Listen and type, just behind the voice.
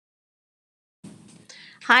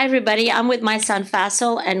Hi, everybody. I'm with my son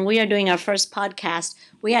Faisal, and we are doing our first podcast.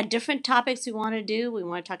 We had different topics we want to do. We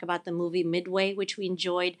want to talk about the movie Midway, which we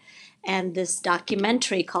enjoyed, and this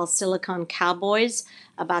documentary called Silicon Cowboys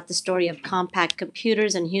about the story of compact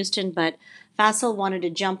computers in Houston. But Faisal wanted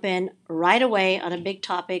to jump in right away on a big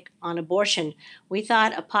topic on abortion. We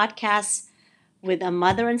thought a podcast with a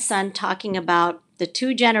mother and son talking about the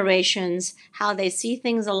two generations, how they see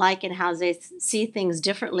things alike and how they see things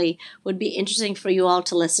differently would be interesting for you all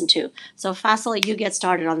to listen to. So, Faisal, you get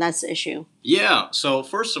started on this issue. Yeah, so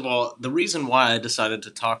first of all, the reason why I decided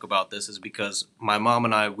to talk about this is because my mom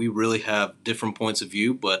and I, we really have different points of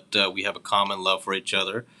view, but we have a common love for each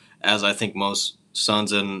other, as I think most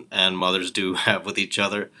sons and mothers do have with each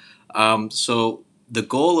other. So the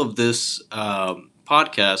goal of this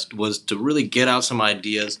podcast was to really get out some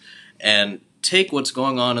ideas and take what's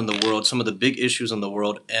going on in the world, some of the big issues in the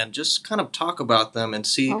world, and just kind of talk about them and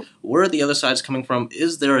see where the other side's coming from.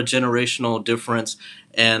 Is there a generational difference?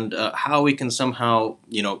 And how we can somehow,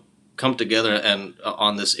 come together and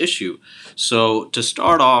on this issue. So to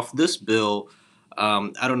start off, this bill,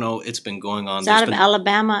 I don't know, it's been going on. It's out of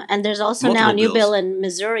Alabama, and there's also now a new bill in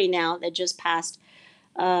Missouri now that just passed.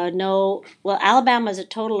 Alabama is a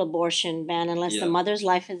total abortion ban unless the mother's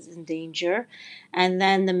life is in danger, and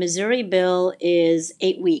then the Missouri bill is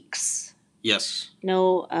 8 weeks. Yes.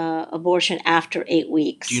 No abortion after 8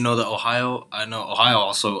 weeks. Do you know that Ohio? I know Ohio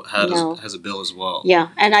also has a bill as well. Yeah,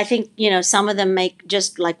 and I think some of them make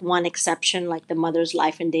just like one exception, like the mother's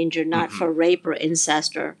life in danger, not for rape or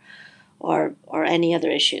incest or any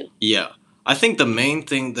other issue. Yeah. I think the main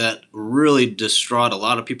thing that really distraught a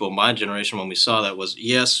lot of people in my generation when we saw that was,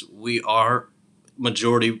 yes, we are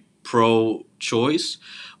majority pro-choice,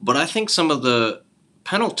 but I think some of the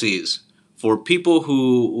penalties for people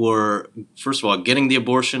who were, first of all, getting the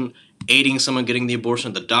abortion, aiding someone getting the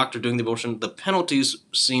abortion, the doctor doing the abortion, the penalties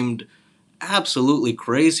seemed absolutely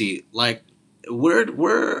crazy. Like,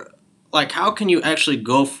 how can you actually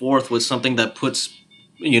go forth with something that puts,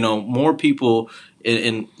 more people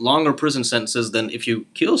in longer prison sentences than if you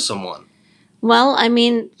kill someone? Well, I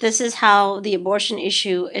mean, this is how the abortion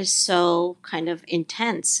issue is so kind of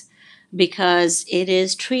intense because it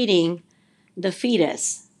is treating the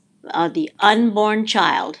fetus, the unborn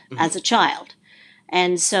child, as a child.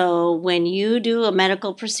 And so when you do a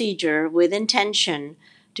medical procedure with intention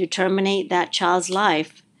to terminate that child's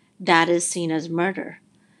life, that is seen as murder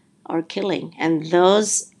or killing. And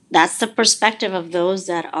that's the perspective of those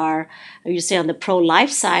that are, you say, on the pro-life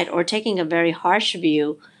side or taking a very harsh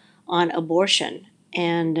view on abortion.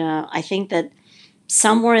 And I think that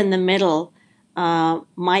somewhere in the middle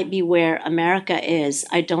might be where America is.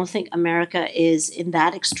 I don't think America is in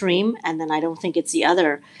that extreme, and then I don't think it's the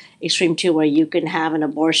other extreme too, where you can have an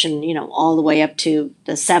abortion, all the way up to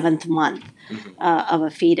the 7th month of a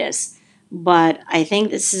fetus. But I think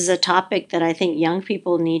this is a topic that I think young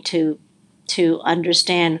people need to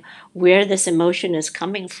understand where this emotion is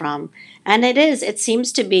coming from. And it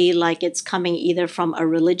seems to be like it's coming either from a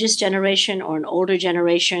religious generation or an older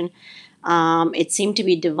generation. It seemed to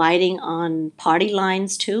be dividing on party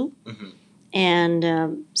lines too.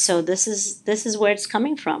 And so this is where it's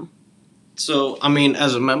coming from. So, I mean,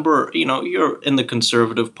 as a member, you're in the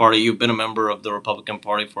conservative party. You've been a member of the Republican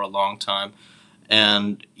Party for a long time.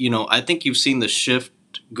 And, I think you've seen the shift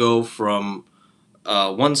go from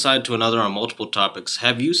one side to another on multiple topics.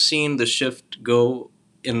 Have you seen the shift go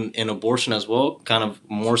in abortion as well, kind of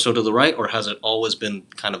more so to the right, or has it always been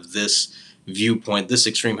kind of this viewpoint, this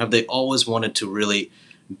extreme? Have they always wanted to really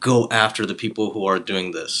go after the people who are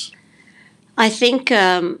doing this? I think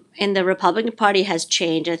in the Republican Party has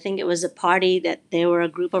changed. I think it was a party that there were a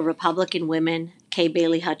group of Republican women, Kay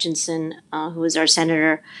Bailey Hutchinson, who was our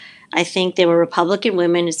senator. I think there were Republican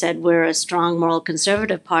women who said we're a strong moral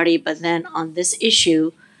conservative party, but then on this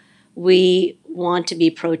issue, we want to be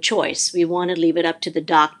pro-choice. We want to leave it up to the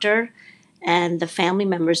doctor and the family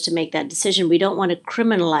members to make that decision. We don't want to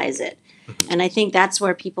criminalize it. And I think that's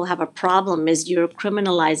where people have a problem is you're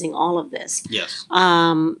criminalizing all of this. Yes.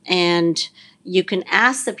 And you can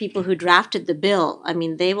ask the people who drafted the bill. I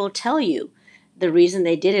mean, they will tell you the reason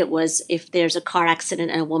they did it was if there's a car accident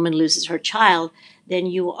and a woman loses her child, then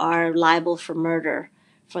you are liable for murder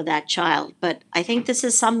for that child. But I think this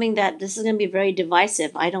is something that this is going to be very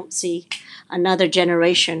divisive. I don't see another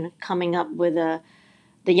generation coming up with the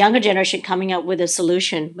younger generation coming up with a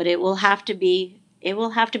solution, but it will have to be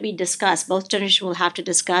discussed. Both generations will have to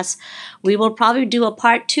discuss. We will probably do a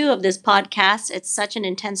part 2 of this podcast. It's such an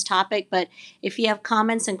intense topic, but if you have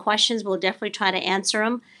comments and questions, we'll definitely try to answer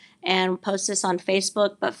them and post this on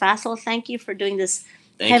Facebook. But Faisal, thank you for doing this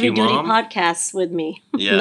heavy-duty podcast with me. Yeah.